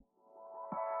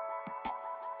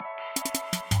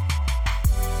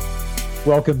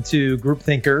Welcome to Group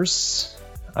Thinkers.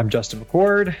 I'm Justin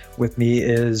McCord. With me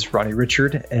is Ronnie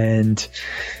Richard. And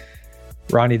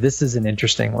Ronnie, this is an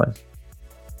interesting one.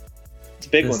 It's a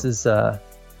big one.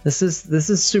 This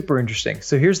is super interesting.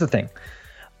 So here's the thing.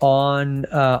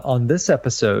 On this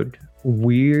episode,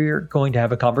 we're going to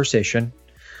have a conversation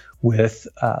with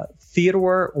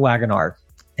Theodore Wagenaar,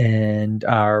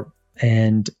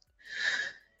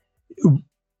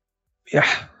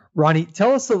 Ronnie,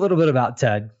 tell us a little bit about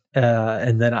Ted.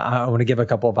 And then I want to give a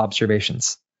couple of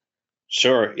observations.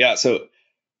 Sure. Yeah. So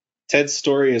Ted's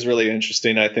story is really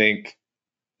interesting, I think.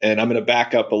 And I'm going to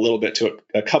back up a little bit to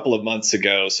a couple of months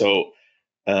ago. So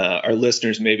our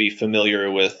listeners may be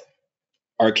familiar with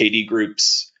RKD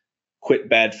Group's Quit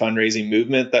Bad fundraising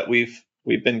movement that we've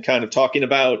been kind of talking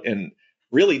about. And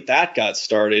really that got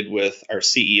started with our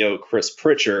CEO, Chris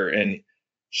Pritchard. And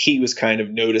he was kind of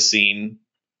noticing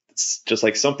just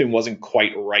like something wasn't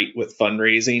quite right with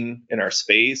fundraising in our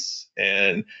space.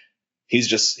 And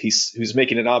he's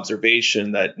making an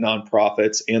observation that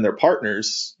nonprofits and their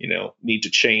partners, need to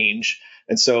change.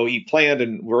 And so he planned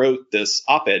and wrote this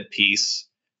op-ed piece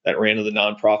that ran in the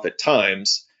Nonprofit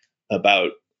Times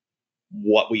about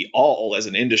what we all as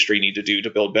an industry need to do to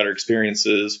build better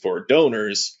experiences for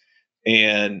donors.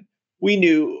 And we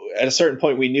knew at a certain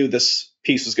point, this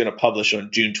piece was going to publish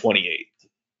on June 28th.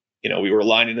 We were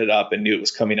lining it up and knew it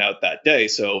was coming out that day.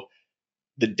 So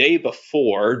the day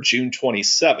before, June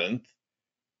 27th,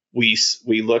 we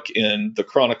look in the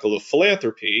Chronicle of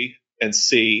Philanthropy and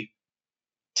see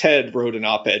Ted wrote an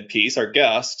op-ed piece, our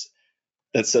guest,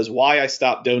 that says, "Why I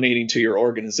stopped donating to your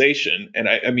organization." And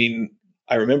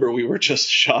I remember we were just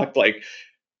shocked, like,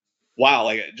 wow,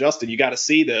 like, Justin, you got to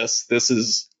see this. This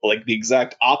is like the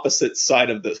exact opposite side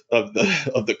of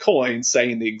the coin,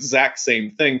 saying the exact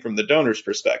same thing from the donor's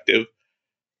perspective.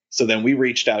 So then we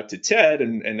reached out to Ted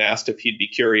and asked if he'd be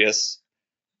curious,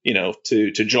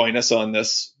 to join us on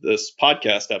this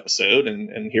podcast episode.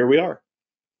 And here we are.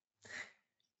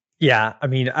 Yeah. I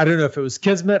don't know if it was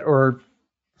Kismet or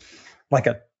like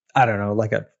a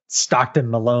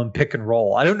Stockton Malone pick and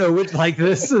roll. I don't know which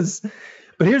this is,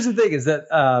 but here's the thing is that,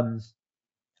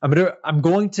 I'm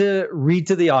going to read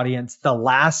to the audience the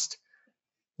last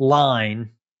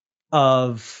line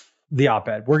of the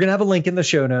op-ed. We're going to have a link in the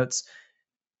show notes.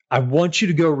 I want you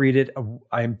to go read it.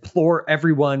 I implore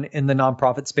everyone in the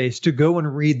nonprofit space to go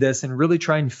and read this and really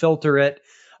try and filter it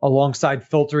alongside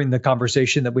filtering the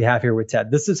conversation that we have here with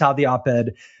Ted. This is how the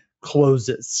op-ed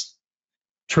closes.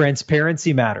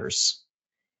 Transparency matters.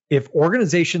 If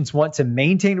organizations want to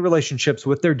maintain relationships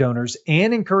with their donors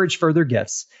and encourage further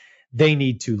gifts, they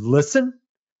need to listen,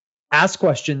 ask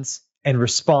questions, and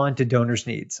respond to donors'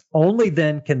 needs. Only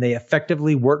then can they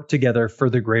effectively work together for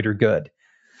the greater good.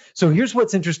 So here's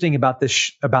what's interesting about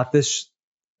this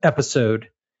episode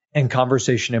and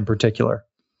conversation in particular.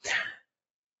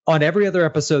 On every other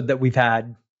episode that we've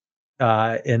had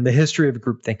in the history of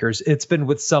Group Thinkers, it's been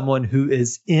with someone who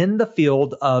is in the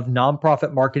field of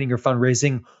nonprofit marketing or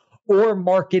fundraising or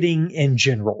marketing in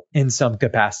general in some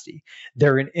capacity.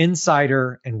 They're an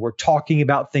insider and we're talking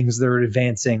about things that are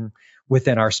advancing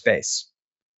within our space.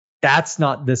 That's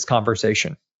not this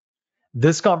conversation.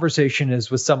 This conversation is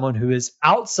with someone who is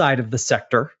outside of the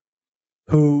sector,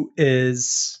 who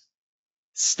is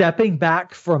stepping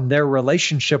back from their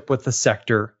relationship with the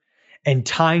sector and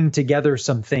tying together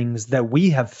some things that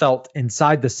we have felt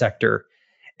inside the sector.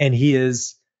 And he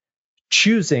is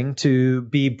choosing to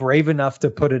be brave enough to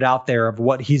put it out there of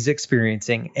what he's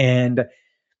experiencing. And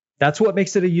that's what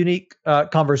makes it a unique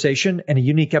conversation and a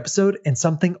unique episode and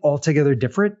something altogether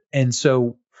different. And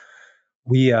so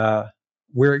we're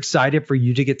excited for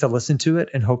you to get to listen to it.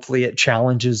 And hopefully it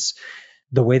challenges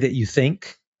the way that you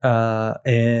think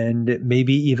and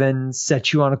maybe even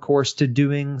set you on a course to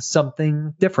doing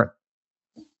something different.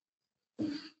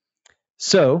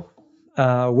 So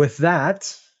with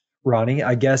that, Ronnie,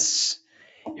 I guess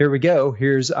here we go.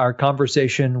 Here's our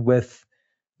conversation with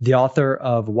the author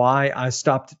of Why I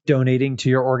Stopped Donating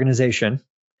to Your Organization,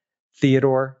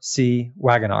 Theodore C.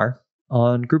 Wagenaar,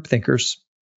 on Group Thinkers.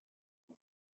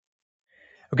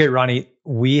 Okay, Ronnie,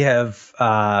 we've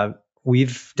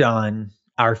done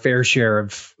our fair share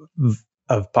of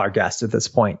podcasts at this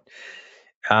point.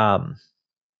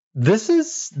 This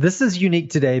is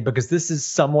unique today because this is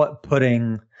somewhat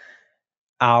putting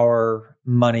our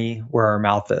money where our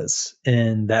mouth is,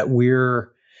 in that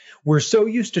we're so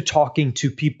used to talking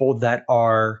to people that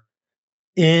are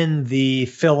in the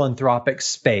philanthropic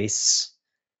space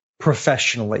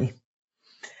professionally.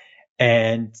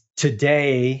 And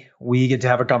today we get to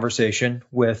have a conversation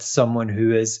with someone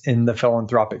who is in the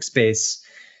philanthropic space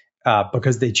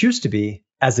because they choose to be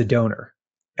as a donor.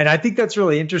 And I think that's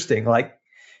really interesting. Like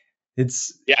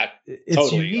it's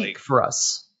totally unique for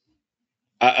us.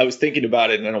 I was thinking about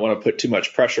it, and I don't want to put too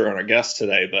much pressure on our guest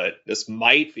today, but this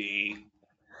might be,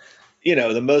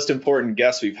 the most important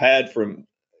guest we've had from,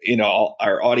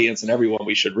 our audience and everyone.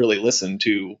 We should really listen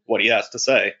to what he has to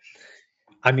say.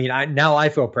 I mean, I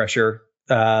feel pressure.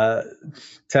 Ted,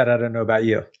 I don't know about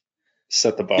you.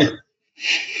 Set the bar.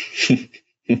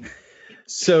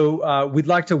 So we'd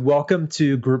like to welcome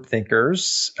to Group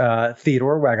Thinkers,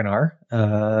 Theodore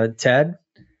Wagenaar. Ted,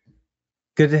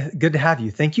 good to have you.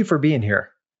 Thank you for being here.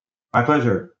 My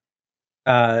pleasure.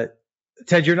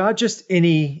 Ted, you're not just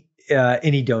any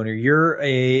donor. You're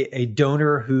a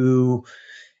donor who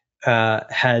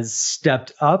has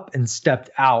stepped up and stepped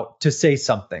out to say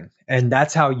something, and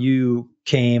that's how you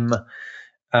came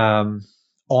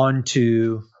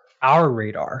onto our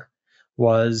radar.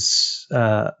 Was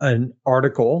an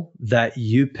article that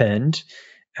you penned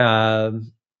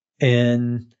in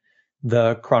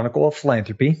the Chronicle of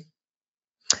Philanthropy.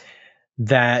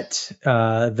 That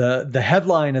the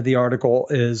headline of the article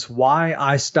is "Why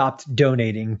I Stopped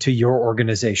Donating to Your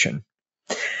Organization."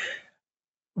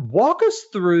 Walk us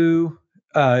through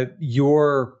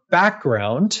your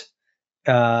background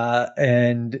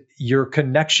and your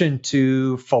connection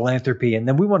to philanthropy, and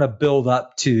then we want to build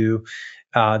up to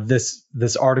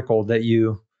this article that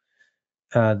you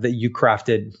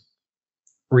crafted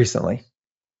recently.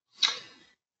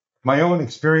 My own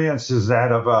experience is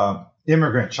that of an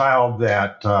immigrant child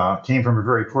that came from a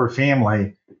very poor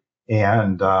family,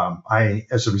 and I,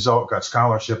 as a result, got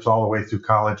scholarships all the way through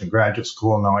college and graduate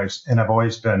school, and I've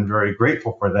always been very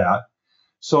grateful for that.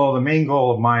 So the main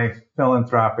goal of my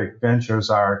philanthropic ventures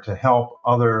are to help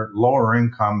other lower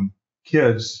income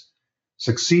kids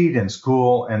succeed in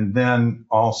school and then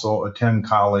also attend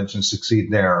college and succeed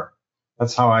there.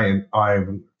 That's how I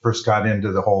first got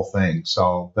into the whole thing.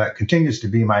 So that continues to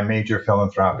be my major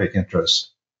philanthropic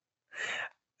interest.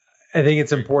 I think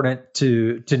it's important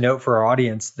to note for our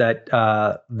audience that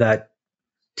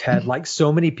Ted, like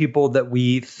so many people that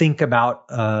we think about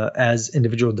as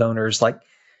individual donors, like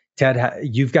Ted,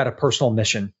 you've got a personal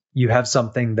mission. You have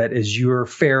something that is your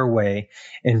fairway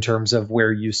in terms of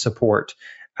where you support.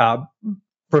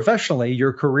 Professionally,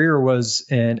 your career was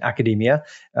in academia.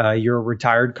 You're a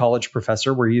retired college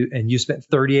professor you spent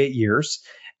 38 years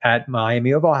at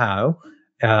Miami of Ohio,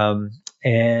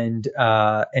 and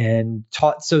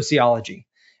taught sociology.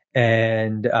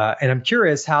 And I'm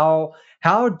curious, how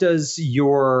does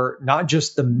your, not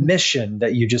just the mission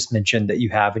that you just mentioned that you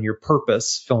have and your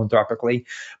purpose philanthropically,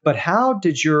 but how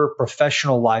did your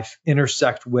professional life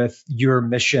intersect with your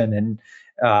mission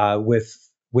and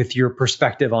with your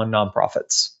perspective on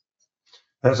nonprofits?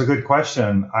 That's a good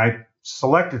question. I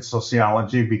selected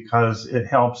sociology because it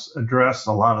helps address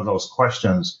a lot of those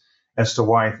questions as to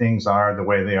why things are the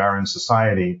way they are in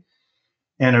society.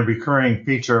 And a recurring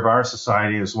feature of our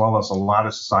society, as well as a lot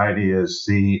of society, is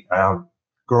the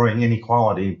growing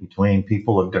inequality between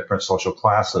people of different social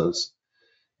classes.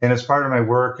 And as part of my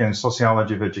work in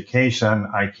sociology of education,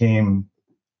 I came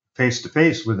face to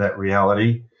face with that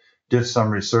reality, did some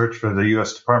research for the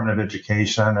U.S. Department of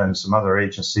Education and some other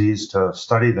agencies to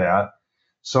study that.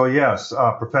 So yes,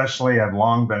 professionally, I've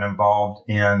long been involved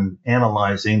in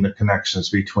analyzing the connections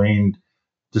between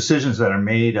decisions that are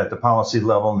made at the policy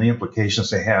level and the implications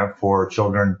they have for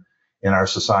children in our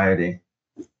society.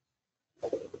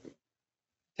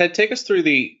 Ted, take us through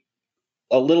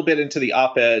a little bit into the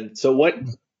op-ed. So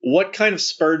what kind of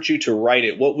spurred you to write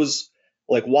it? What was,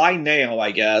 like, why now,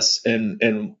 I guess,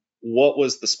 and what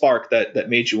was the spark that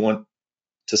made you want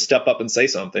to step up and say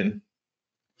something?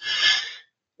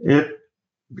 It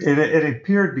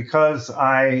appeared because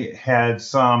I had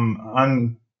some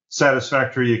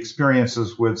unsatisfactory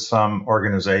experiences with some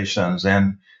organizations.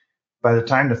 And by the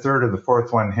time the third or the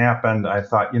fourth one happened, I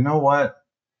thought, you know what?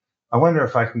 I wonder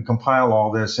if I can compile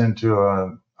all this into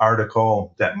an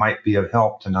article that might be of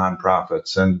help to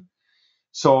nonprofits. And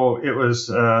so it was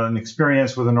an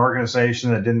experience with an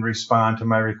organization that didn't respond to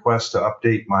my request to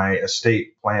update my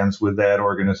estate plans with that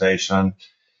organization.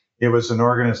 It was an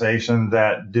organization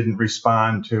that didn't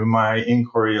respond to my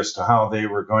inquiry as to how they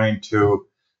were going to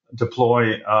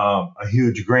deploy a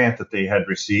huge grant that they had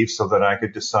received so that I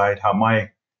could decide how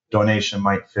my donation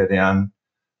might fit in.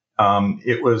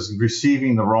 It was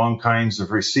receiving the wrong kinds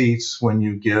of receipts when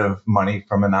you give money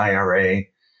from an IRA.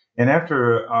 And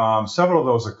after several of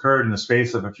those occurred in the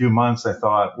space of a few months, I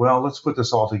thought, well, let's put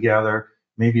this all together.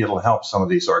 Maybe it'll help some of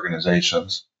these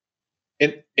organizations.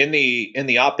 In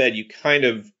the op-ed, you kind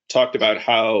of talked about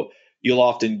how you'll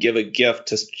often give a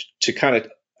gift to kind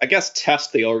of, I guess,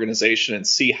 test the organization and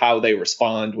see how they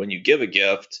respond when you give a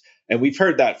gift. And we've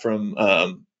heard that from,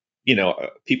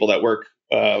 people that work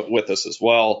with us as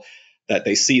well, that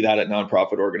they see that at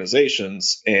nonprofit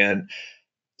organizations. And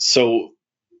so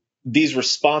these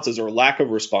responses or lack of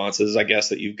responses, I guess,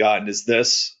 that you've gotten, is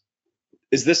this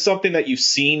something that you've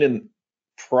seen in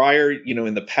prior,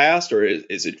 in the past, or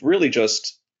is it really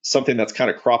just something that's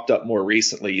kind of cropped up more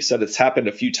recently? You said it's happened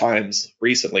a few times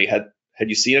recently. Had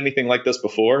you seen anything like this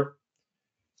before?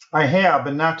 I have,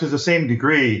 but not to the same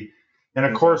degree. And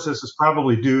of course, this is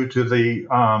probably due to the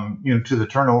to the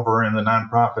turnover in the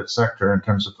nonprofit sector in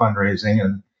terms of fundraising,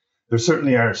 and there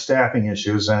certainly are staffing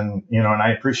issues, and and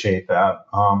I appreciate that.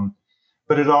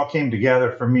 But it all came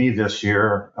together for me this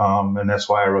year, and that's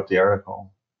why I wrote the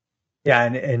article. Yeah,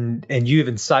 and you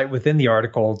even cite within the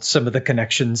article some of the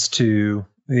connections to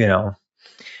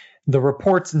the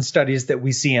reports and studies that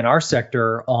we see in our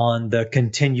sector on the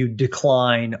continued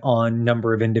decline on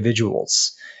number of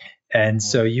individuals. And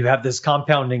so you have this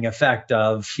compounding effect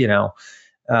of,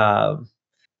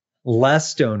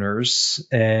 less donors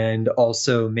and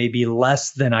also maybe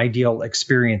less than ideal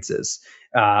experiences.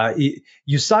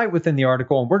 You cite within the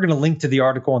article, and we're going to link to the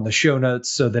article in the show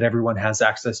notes so that everyone has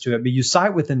access to it. But you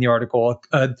cite within the article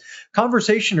a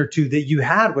conversation or two that you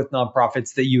had with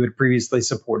nonprofits that you had previously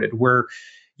supported, where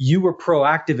you were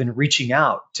proactive in reaching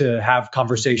out to have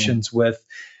conversations with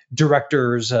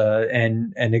directors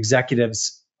and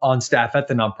executives on staff at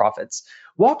the nonprofits.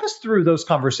 Walk us through those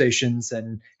conversations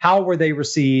and how were they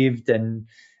received, and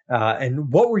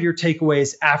what were your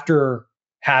takeaways after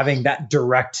having that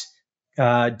direct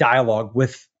dialogue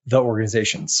with the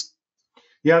organizations?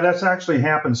 Yeah, that's actually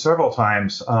happened several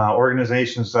times.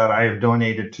 Organizations that I have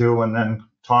donated to and then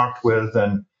talked with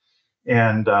and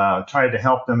tried to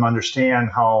help them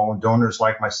understand how donors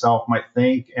like myself might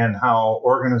think and how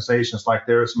organizations like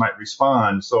theirs might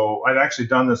respond. So I've actually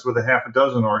done this with a half a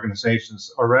dozen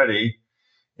organizations already.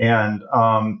 And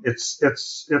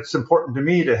it's important to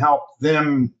me to help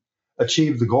them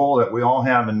achieve the goal that we all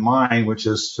have in mind, which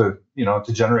is to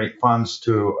generate funds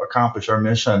to accomplish our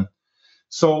mission.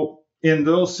 So in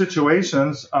those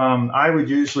situations, I would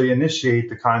usually initiate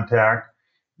the contact.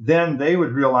 Then they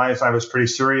would realize I was pretty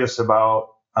serious about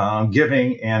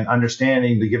giving and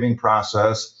understanding the giving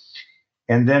process.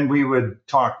 And then we would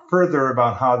talk further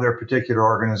about how their particular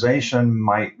organization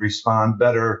might respond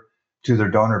better to their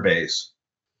donor base.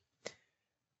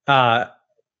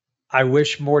 I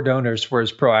wish more donors were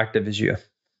as proactive as you.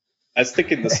 I was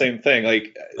thinking the same thing.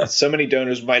 Like, so many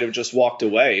donors might have just walked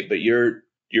away, but you're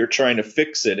trying to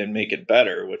fix it and make it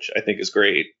better, which I think is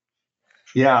great.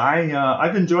 Yeah,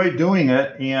 I've enjoyed doing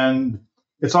it, and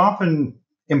it's often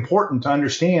important to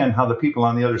understand how the people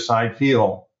on the other side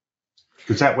feel,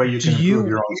 because that way you can improve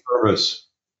your own service.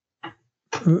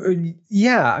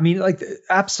 Yeah, I mean,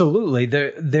 absolutely.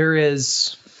 There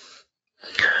is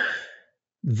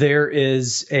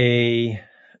a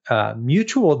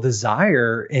mutual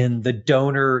desire in the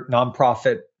donor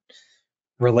nonprofit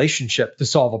relationship to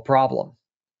solve a problem,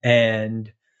 and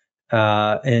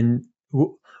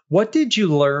what did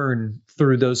you learn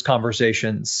through those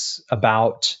conversations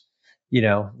about,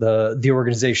 the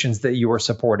organizations that you were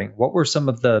supporting? What were some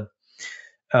of the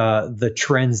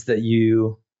trends that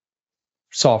you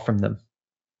saw from them?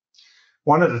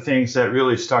 One of the things that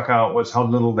really stuck out was how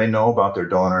little they know about their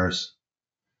donors.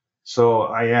 So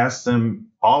I asked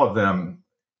them, all of them,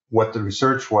 what the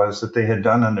research was that they had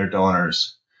done on their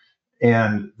donors.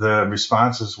 And the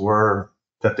responses were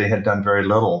that they had done very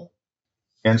little.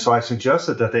 And so I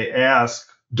suggested that they ask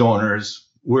donors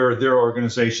where their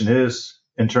organization is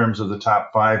in terms of the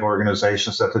top 5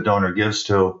 organizations that the donor gives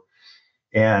to,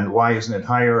 and why isn't it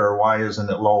higher or why isn't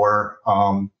it lower?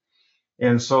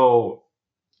 And so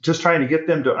just trying to get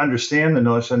them to understand the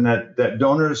notion that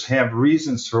donors have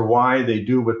reasons for why they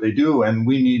do what they do, and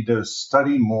we need to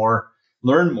study more,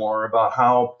 learn more about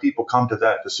how people come to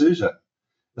that decision,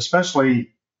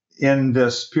 especially in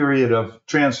this period of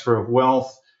transfer of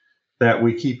wealth that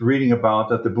we keep reading about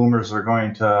that the boomers are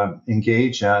going to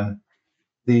engage in.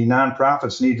 The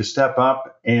nonprofits need to step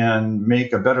up and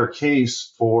make a better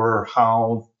case for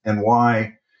how and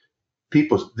why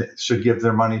people should give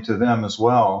their money to them as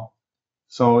well.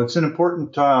 So it's an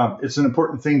important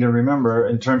thing to remember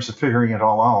in terms of figuring it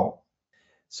all out.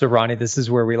 So Ronnie, this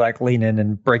is where we lean in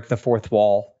and break the fourth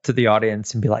wall to the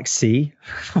audience and be like, see,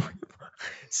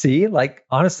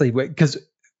 honestly, because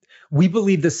we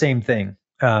believe the same thing,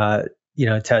 Ted,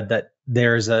 that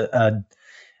there's a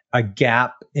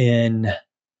gap in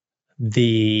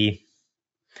the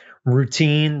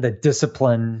routine, the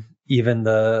discipline, even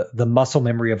the muscle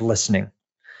memory of listening.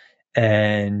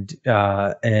 And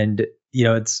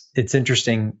it's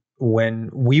interesting, when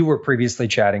we were previously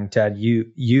chatting, Ted,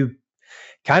 you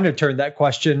kind of turned that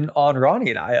question on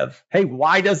Ronnie and I of, hey,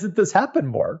 why doesn't this happen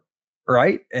more?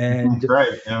 Right. And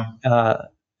right. Yeah.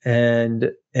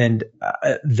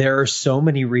 There are so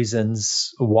many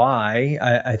reasons why.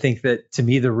 I think that to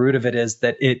me, the root of it is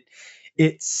that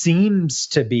it seems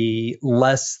to be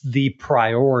less the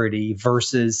priority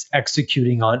versus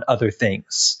executing on other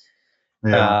things.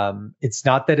 Yeah. It's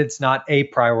not that it's not a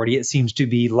priority. It seems to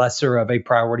be lesser of a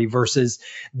priority versus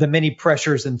the many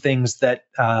pressures and things that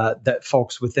that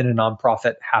folks within a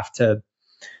nonprofit have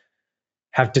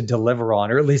to deliver on,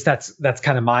 or at least that's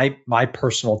kind of my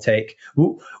personal take.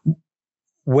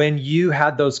 When you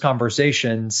had those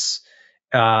conversations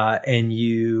and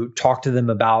you talked to them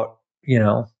about,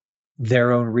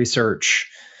 their own research,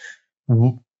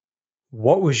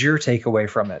 what was your takeaway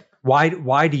from it?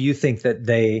 Why do you think that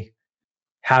they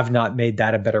have not made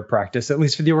that a better practice, at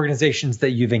least for the organizations that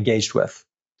you've engaged with?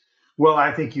 Well,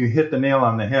 I think you hit the nail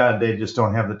on the head. They just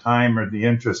don't have the time or the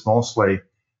interest mostly.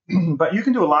 But you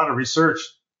can do a lot of research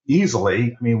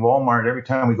easily. I mean, Walmart, every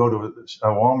time we go to a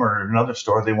Walmart or another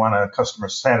store, they want a customer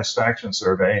satisfaction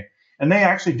survey, and they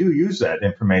actually do use that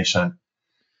information.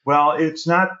 Well, it's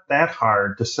not that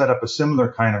hard to set up a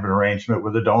similar kind of an arrangement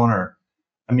with a donor.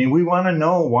 I mean, we want to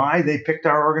know why they picked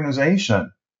our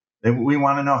organization. We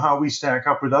want to know how we stack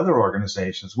up with other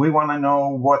organizations. We want to know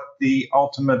what the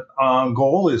ultimate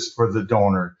goal is for the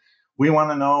donor. We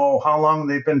want to know how long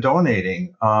they've been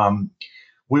donating.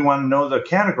 We want to know the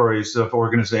categories of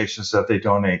organizations that they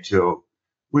donate to.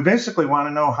 We basically want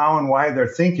to know how and why they're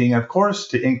thinking, of course,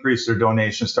 to increase their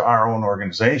donations to our own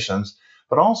organizations,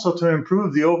 but also to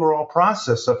improve the overall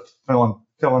process of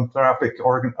philanthropic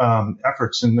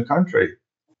efforts in the country.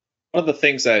 One of the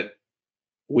things that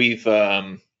we've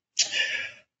kind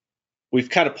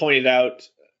of pointed out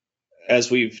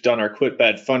as we've done our Quit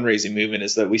Bad fundraising movement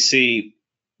is that we see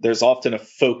there's often a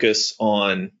focus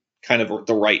on kind of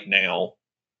the right now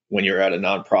when you're at a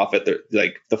nonprofit.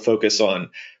 Like the focus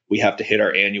on, we have to hit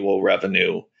our annual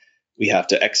revenue, we have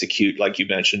to execute, like you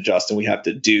mentioned, Justin, we have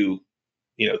to do,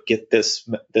 get this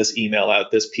email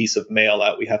out, this piece of mail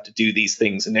out, we have to do these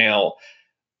things now.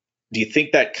 Do you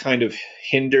think that kind of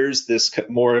hinders this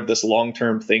more of this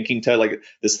long-term thinking, to like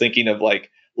this thinking of like,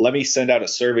 let me send out a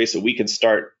survey so we can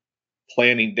start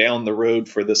planning down the road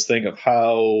for this thing of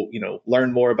how,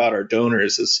 learn more about our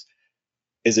donors?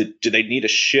 Do they need to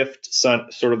shift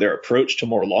sort of their approach to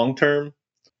more long-term?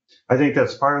 I think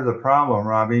that's part of the problem,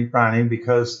 Ronnie,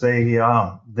 because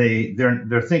they're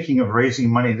thinking of raising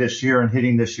money this year and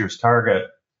hitting this year's target.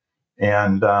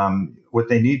 And what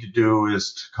they need to do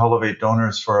is to cultivate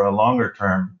donors for a longer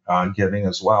term giving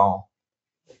as well.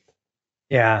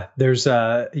 Yeah, there's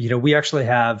we actually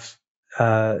have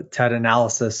TED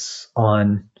analysis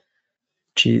on,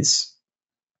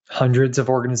 hundreds of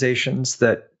organizations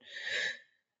that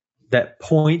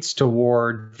points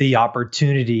toward the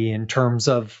opportunity in terms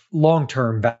of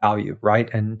long-term value, right?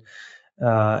 And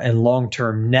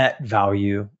long-term net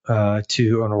value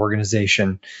to an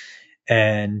organization.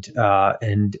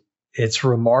 And it's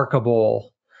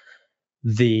remarkable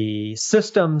the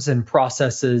systems and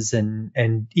processes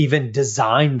and even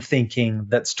design thinking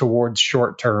that's towards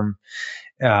short-term.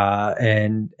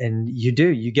 And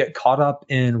you get caught up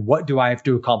in, what do I have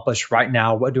to accomplish right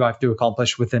now? What do I have to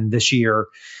accomplish within this year?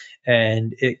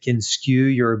 And it can skew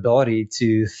your ability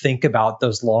to think about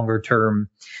those longer term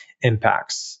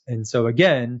impacts. And so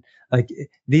again, like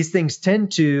these things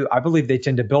I believe they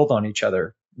tend to build on each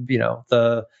other.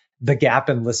 The gap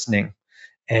in listening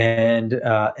and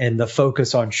the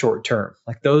focus on short term,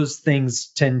 like those things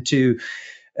tend to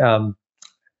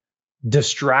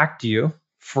distract you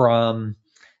from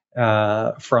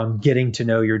getting to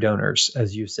know your donors,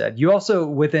 as you said. You also,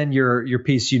 within your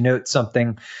piece, you note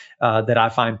something that I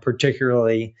find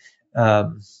particularly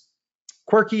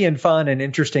quirky and fun and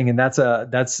interesting, and that's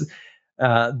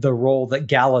the role that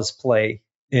galas play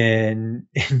in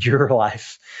your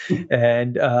life,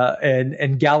 and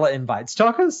gala invites.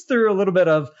 Talk us through a little bit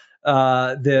of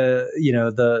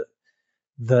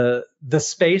the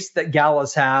space that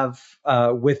galas have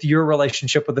with your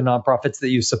relationship with the nonprofits that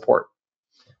you support.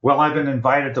 Well, I've been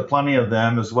invited to plenty of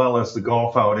them, as well as the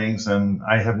golf outings, and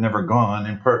I have never gone,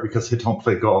 in part because I don't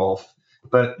play golf,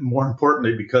 but more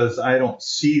importantly, because I don't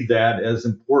see that as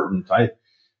important.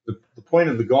 The point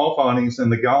of the golf outings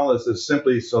and the galas is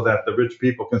simply so that the rich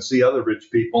people can see other rich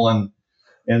people, and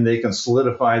they can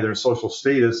solidify their social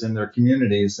status in their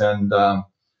communities, and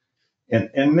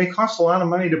they cost a lot of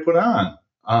money to put on.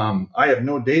 I have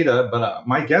no data, but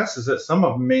my guess is that some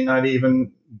of them may not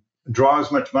even draw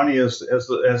as much money as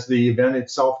the event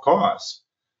itself costs.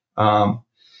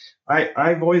 I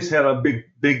I've always had a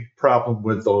big problem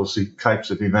with those types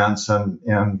of events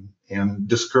and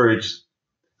discourage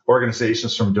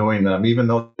organizations from doing them, even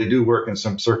though they do work in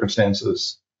some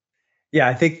circumstances. Yeah,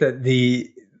 I think that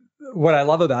what I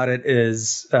love about it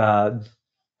is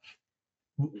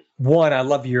one, I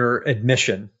love your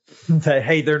admission that,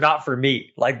 hey, they're not for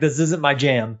me. Like, this isn't my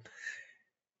jam.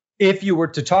 If you were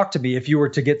to talk to me, if you were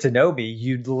to get to know me,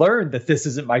 you'd learn that this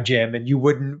isn't my jam, and you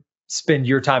wouldn't spend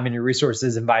your time and your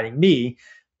resources inviting me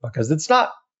because it's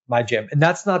not my jam. And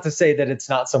that's not to say that it's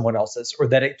not someone else's or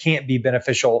that it can't be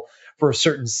beneficial for a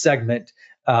certain segment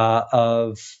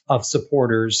of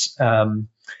supporters.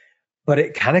 But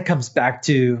it kind of comes back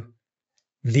to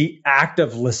the act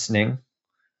of listening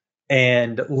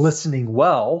and listening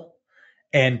well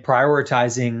and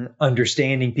prioritizing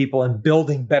understanding people and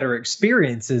building better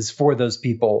experiences for those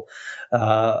people,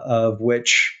 of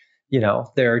which,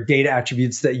 there are data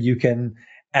attributes that you can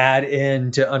add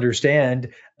in to understand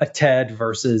a Ted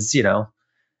versus,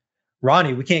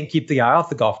 Ronnie, we can't keep the guy off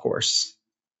the golf course,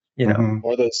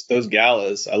 Or those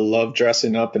galas. I love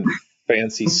dressing up in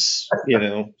fancy,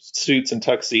 suits and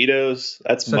tuxedos.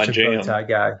 That's Such my jam. Bow tie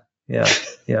guy.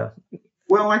 Yeah.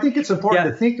 Well, I think it's important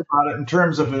to think about it in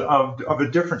terms of a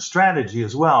different strategy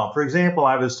as well. For example,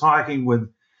 I was talking with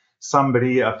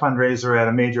somebody, a fundraiser at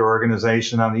a major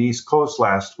organization on the East Coast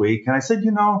last week, and I said,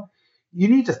 you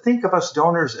need to think of us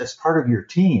donors as part of your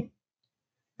team.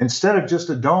 Instead of just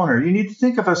a donor, you need to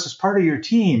think of us as part of your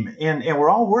team, and we're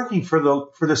all working for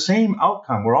the same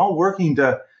outcome. We're all working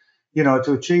to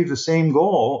achieve the same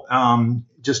goal,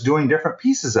 just doing different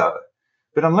pieces of it.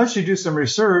 But unless you do some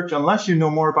research, unless you know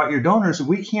more about your donors,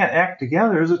 we can't act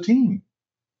together as a team.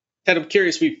 Ted, I'm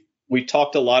curious. We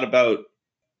talked a lot about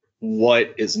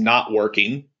what is not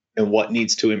working and what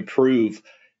needs to improve.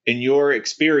 In your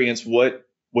experience, what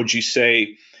would you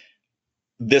say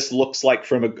this looks like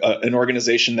from an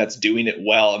organization that's doing it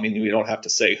well? I mean, we don't have to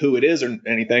say who it is or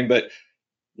anything, but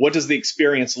what does the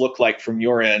experience look like from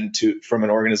your end from an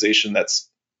organization that's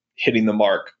hitting the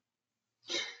mark?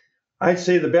 I'd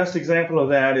say the best example of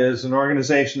that is an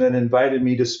organization that invited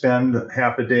me to spend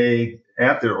half a day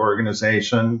at their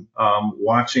organization,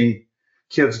 watching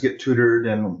kids get tutored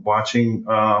and watching,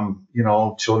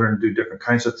 children do different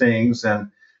kinds of things, and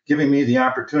giving me the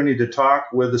opportunity to talk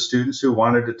with the students who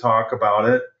wanted to talk about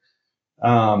it,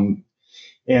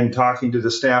 and talking to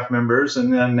the staff members.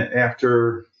 And then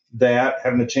after that,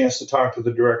 having a chance to talk to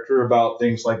the director about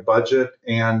things like budget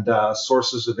and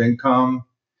sources of income,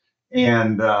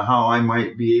 and how I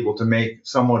might be able to make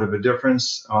somewhat of a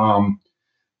difference.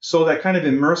 So that kind of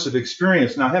immersive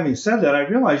experience. Now, having said that, I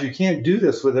realize you can't do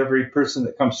this with every person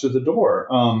that comes through the door.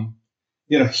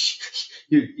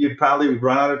 You'd probably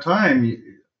run out of time.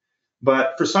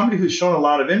 But for somebody who's shown a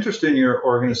lot of interest in your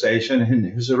organization and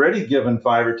who's already given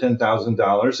 $5,000 or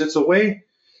 $10,000,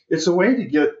 it's a way to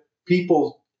get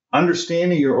people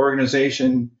understanding your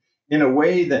organization in a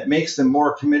way that makes them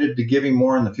more committed to giving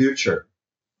more in the future.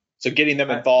 So getting them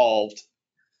involved,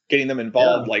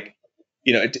 like,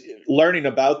 learning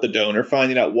about the donor,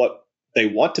 finding out what they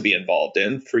want to be involved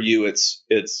in. For you, it's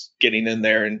getting in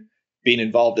there and being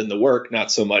involved in the work,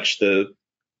 not so much the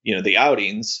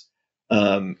outings.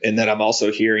 And then I'm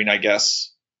also hearing, I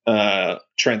guess,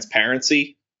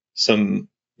 transparency. Some,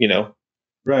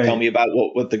 right. Tell me about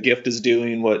what the gift is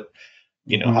doing, what,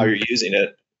 how you're using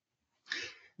it.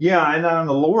 Yeah. And on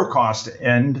the lower cost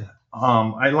end,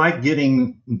 I like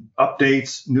getting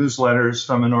updates, newsletters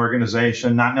from an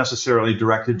organization, not necessarily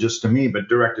directed just to me, but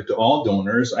directed to all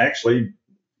donors, actually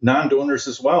non-donors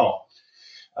as well.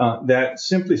 That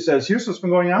simply says, here's what's been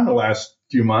going on the last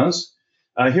few months.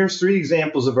 Here's 3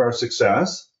 examples of our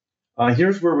success.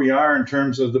 Here's where we are in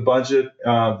terms of the budget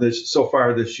so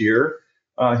far this year.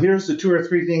 Here's the 2 or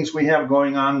 3 things we have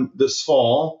going on this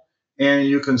fall, and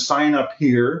you can sign up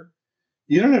here.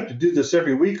 You don't have to do this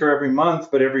every week or every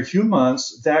month, but every few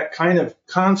months, that kind of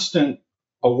constant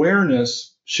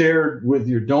awareness shared with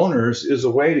your donors is a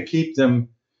way to keep them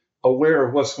aware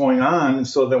of what's going on, and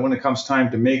so that when it comes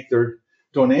time to make their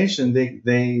donation,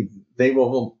 they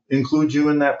will include you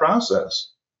in that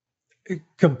process.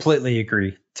 Completely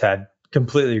agree, Ted.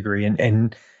 Completely agree.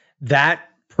 And that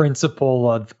principle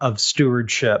of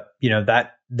stewardship,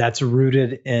 that's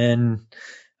rooted in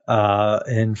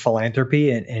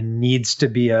philanthropy and needs to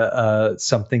be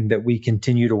something that we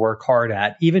continue to work hard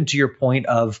at. Even to your point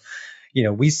of,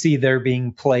 we see there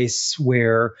being place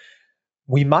where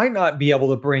we might not be able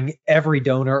to bring every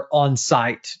donor on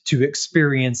site to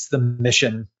experience the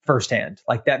mission firsthand.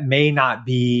 Like, that may not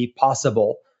be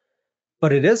possible,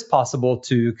 but it is possible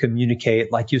to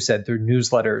communicate, like you said, through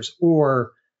newsletters,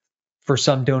 or For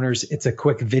some donors, it's a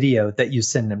quick video that you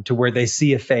send them to where they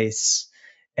see a face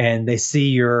and they see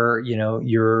your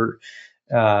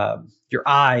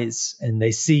eyes, and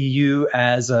they see you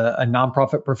as a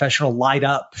nonprofit professional light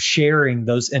up, sharing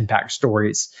those impact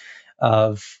stories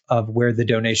of where the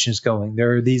donation is going.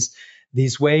 There are these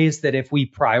ways that if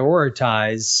we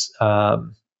prioritize,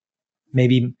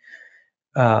 maybe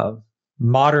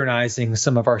modernizing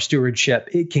some of our stewardship,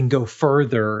 it can go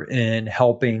further in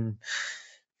helping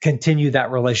continue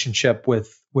that relationship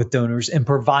with donors and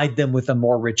provide them with a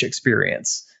more rich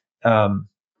experience.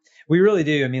 We really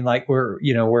do. I mean, like we're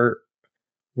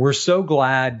so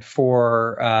glad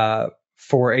for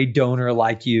a donor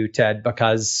like you, Ted,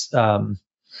 because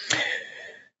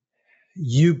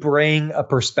you bring a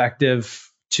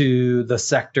perspective to the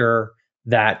sector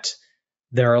that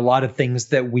there are a lot of things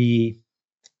that we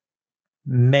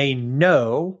may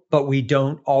know, but we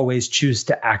don't always choose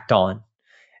to act on.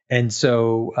 And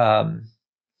so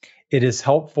it is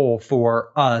helpful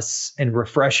for us and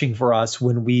refreshing for us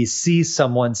when we see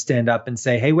someone stand up and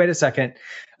say, hey, wait a second,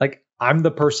 like I'm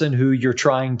the person who you're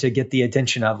trying to get the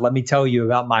attention of. Let me tell you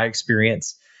about my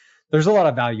experience. There's a lot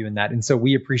of value in that. And so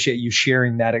we appreciate you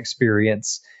sharing that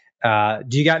experience. Do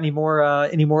you got any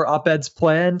more op-eds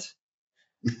planned?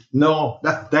 No,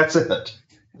 that's it.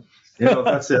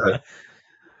 That's it.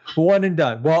 One and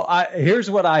done. Well,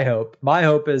 here's what I hope. My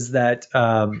hope is that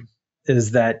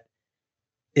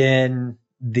in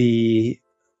the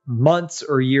months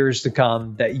or years to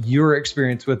come, that your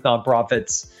experience with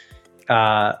nonprofits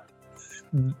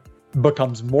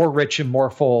becomes more rich and more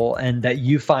full, and that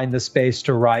you find the space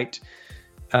to write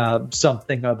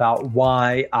something about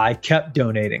why I kept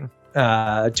donating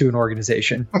to an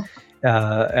organization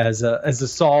as a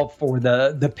solve for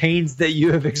the pains that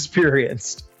you have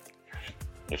experienced.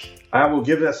 I will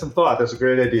give that some thought. That's a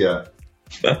great idea.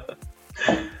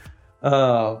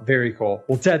 Oh, very cool.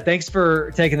 Well, Ted, thanks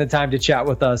for taking the time to chat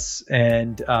with us,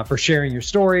 and for sharing your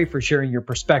story, for sharing your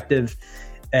perspective.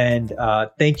 And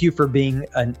thank you for being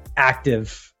an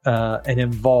active and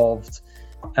involved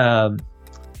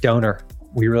donor.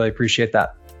 We really appreciate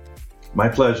that. My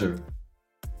pleasure.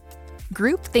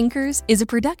 Group Thinkers is a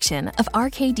production of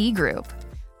RKD Group.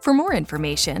 For more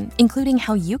information, including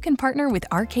how you can partner with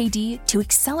RKD to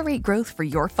accelerate growth for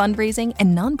your fundraising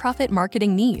and nonprofit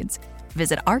marketing needs,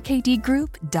 visit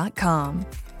rkdgroup.com.